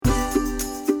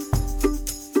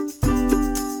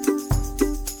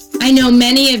I know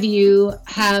many of you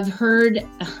have heard,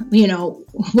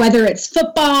 whether it's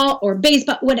football or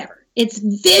baseball, whatever, it's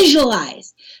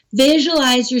visualize.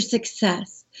 Visualize your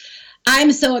success.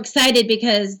 I'm so excited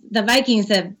because the Vikings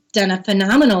have done a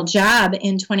phenomenal job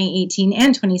in 2018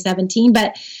 and 2017,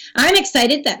 but I'm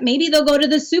excited that maybe they'll go to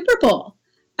the Super Bowl.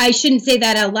 I shouldn't say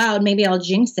that out loud. Maybe I'll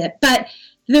jinx it. But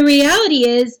the reality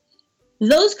is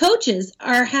those coaches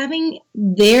are having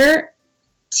their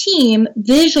team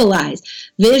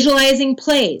visualizing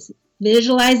plays,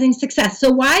 visualizing success.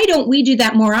 So why don't we do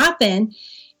that more often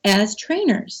as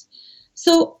trainers?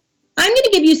 So I'm going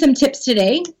to give you some tips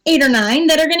today, 8 or 9,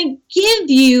 that are going to give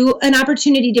you an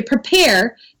opportunity to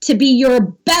prepare to be your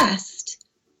best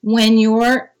when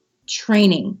you're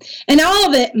training. And all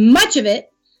of it, much of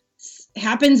it,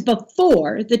 happens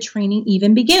before the training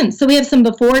even begins. So we have some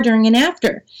before, during, and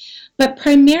after. But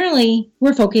primarily,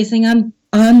 we're focusing on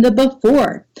the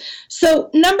before. So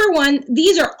number 1,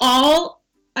 these are all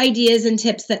ideas and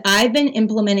tips that I've been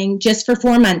implementing just for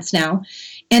 4 months now,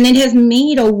 and it has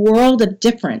made a world of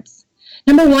difference.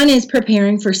 Number 1 is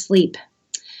preparing for sleep.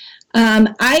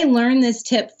 I learned this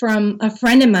tip from a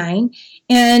friend of mine,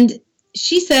 and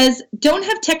she says, don't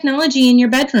have technology in your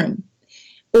bedroom.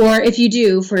 Or if you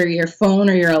do, for your phone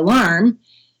or your alarm,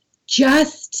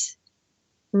 just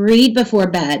read before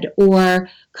bed or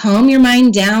calm your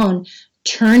mind down,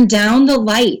 turn down the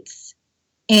lights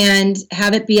and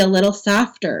have it be a little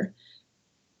softer.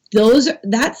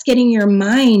 That's getting your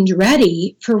mind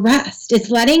ready for rest. It's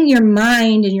letting your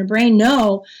mind and your brain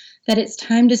know that it's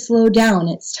time to slow down.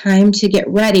 It's time to get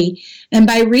ready. And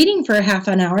by reading for a half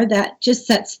an hour, that just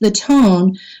sets the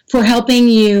tone for helping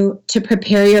you to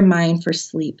prepare your mind for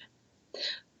sleep.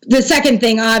 The second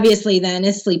thing, obviously, then,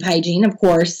 is sleep hygiene. Of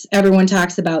course, everyone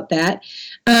talks about that.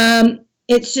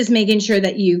 It's just making sure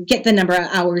that you get the number of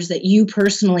hours that you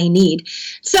personally need.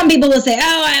 Some people will say,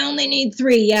 oh, I only need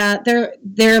 3. Yeah,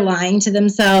 they're lying to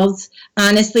themselves.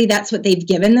 Honestly, that's what they've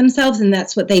given themselves, and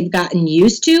that's what they've gotten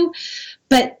used to.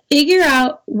 But figure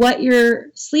out what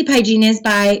your sleep hygiene is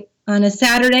by, on a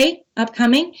Saturday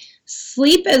upcoming,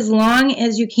 sleep as long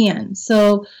as you can.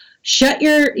 So shut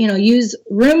use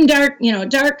room dark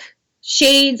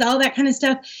shades, all that kind of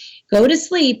stuff. Go to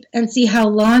sleep and see how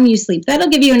long you sleep. That'll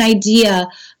give you an idea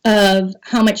of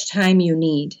how much time you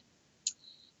need.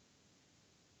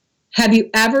 Have you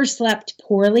ever slept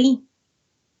poorly?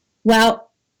 Well,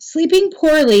 sleeping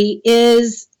poorly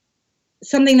is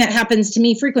something that happens to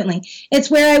me frequently.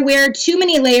 It's where I wear too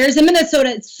many layers. In Minnesota,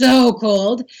 it's so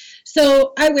cold.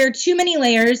 So I wear too many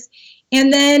layers,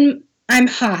 and then I'm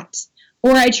hot.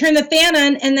 Or I turn the fan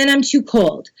on, and then I'm too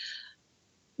cold.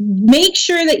 Make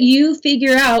sure that you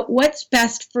figure out what's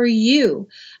best for you.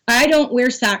 I don't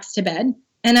wear socks to bed,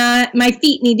 and my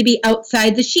feet need to be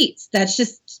outside the sheets. That's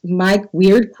just my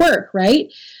weird quirk,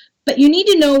 right? But you need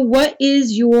to know what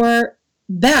is your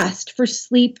best for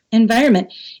sleep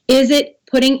environment. Is it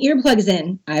putting earplugs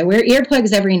in? I wear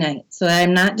earplugs every night so that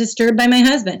I'm not disturbed by my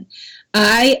husband.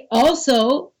 I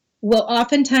also will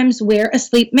oftentimes wear a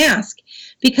sleep mask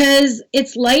because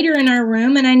it's lighter in our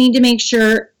room, and I need to make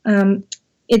sure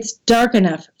it's dark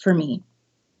enough for me.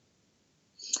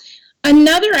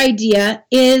 Another idea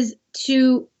is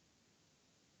to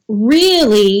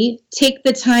really take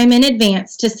the time in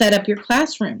advance to set up your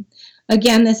classroom.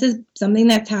 Again, this is something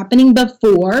that's happening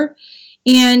before,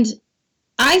 and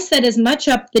I set as much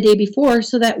up the day before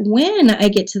so that when I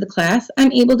get to the class,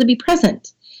 I'm able to be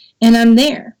present and I'm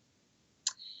there.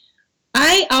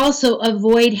 I also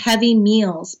avoid heavy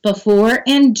meals before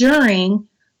and during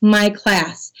my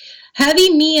class.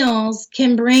 Heavy meals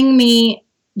can bring me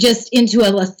just into a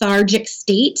lethargic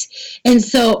state. And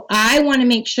so I want to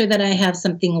make sure that I have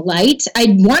something light.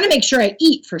 I want to make sure I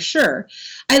eat for sure.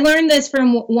 I learned this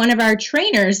from one of our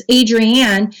trainers,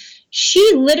 Adrienne.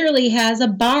 She literally has a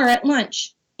bar at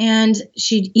lunch, and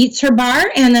she eats her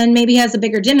bar and then maybe has a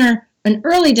bigger dinner, an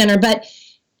early dinner, but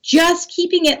just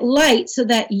keeping it light so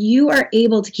that you are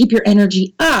able to keep your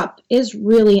energy up is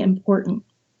really important.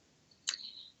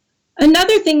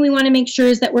 Another thing we want to make sure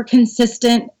is that we're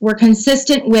consistent. We're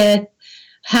consistent with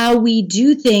how we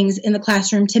do things in the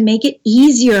classroom to make it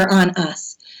easier on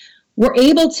us. We're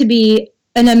able to be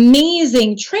an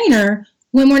amazing trainer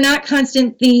when we're not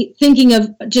constantly thinking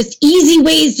of just easy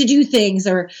ways to do things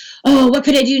or, oh, what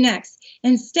could I do next?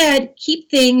 Instead, keep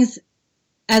things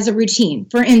as a routine.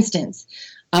 For instance,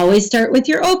 always start with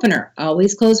your opener,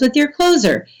 always close with your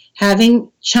closer,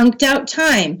 having chunked out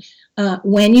time.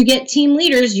 When you get team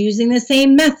leaders, using the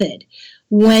same method.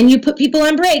 When you put people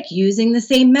on break, using the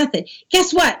same method.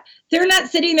 Guess what? They're not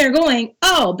sitting there going,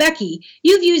 oh, Becky,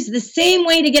 you've used the same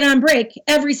way to get on break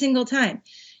every single time.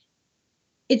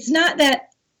 It's not that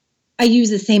I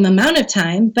use the same amount of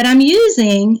time, but I'm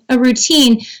using a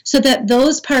routine so that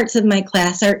those parts of my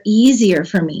class are easier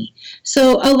for me.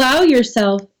 So allow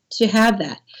yourself to have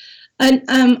that.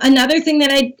 Another thing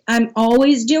that I'm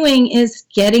always doing is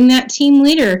getting that team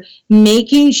leader,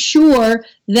 making sure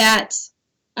that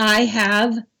I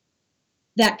have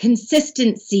that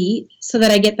consistency so that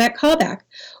I get that callback.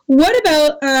 What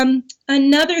about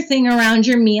another thing around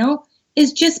your meal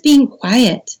is just being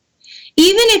quiet.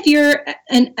 Even if you're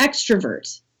an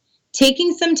extrovert,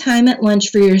 taking some time at lunch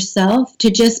for yourself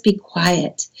to just be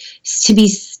quiet, to be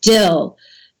still,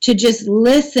 to just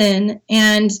listen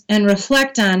and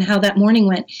reflect on how that morning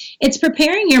went. It's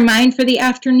preparing your mind for the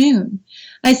afternoon.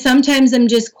 I sometimes am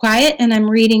just quiet and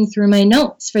I'm reading through my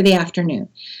notes for the afternoon.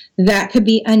 That could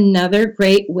be another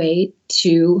great way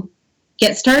to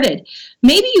get started.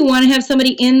 Maybe you want to have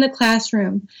somebody in the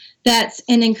classroom that's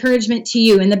an encouragement to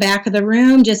you in the back of the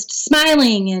room, just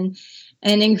smiling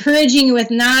and encouraging you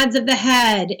with nods of the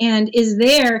head, and is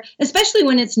there, especially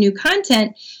when it's new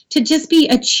content, to just be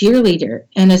a cheerleader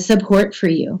and a support for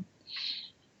you.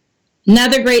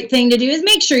 Another great thing to do is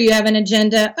make sure you have an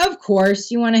agenda. Of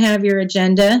course, you want to have your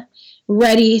agenda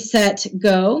ready, set,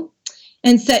 go,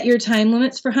 and set your time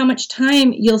limits for how much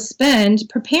time you'll spend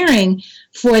preparing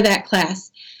for that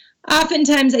class.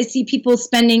 Oftentimes, I see people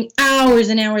spending hours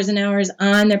and hours and hours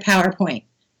on their PowerPoint.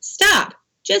 Stop.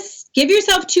 Just give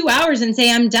yourself 2 hours and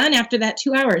say, I'm done after that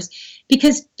 2 hours.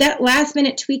 Because that last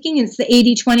minute tweaking, it's the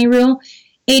 80-20 rule,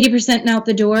 80% out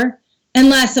the door.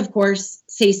 Unless, of course,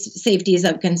 safety is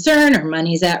of concern or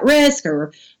money's at risk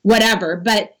or whatever.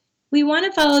 But we want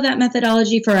to follow that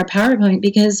methodology for our PowerPoint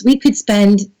because we could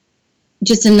spend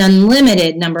just an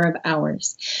unlimited number of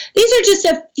hours. These are just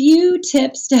a few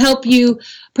tips to help you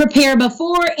prepare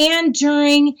before and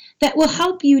during that will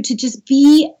help you to just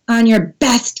be on your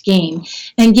best game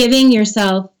and giving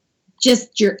yourself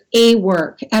just your A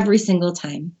work every single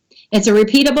time. It's a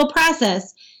repeatable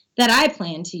process that I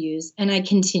plan to use and I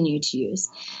continue to use.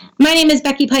 My name is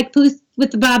Becky Pike-Puth with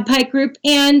the Bob Pike Group,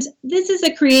 and this is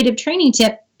a creative training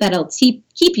tip that'll keep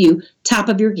you top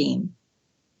of your game.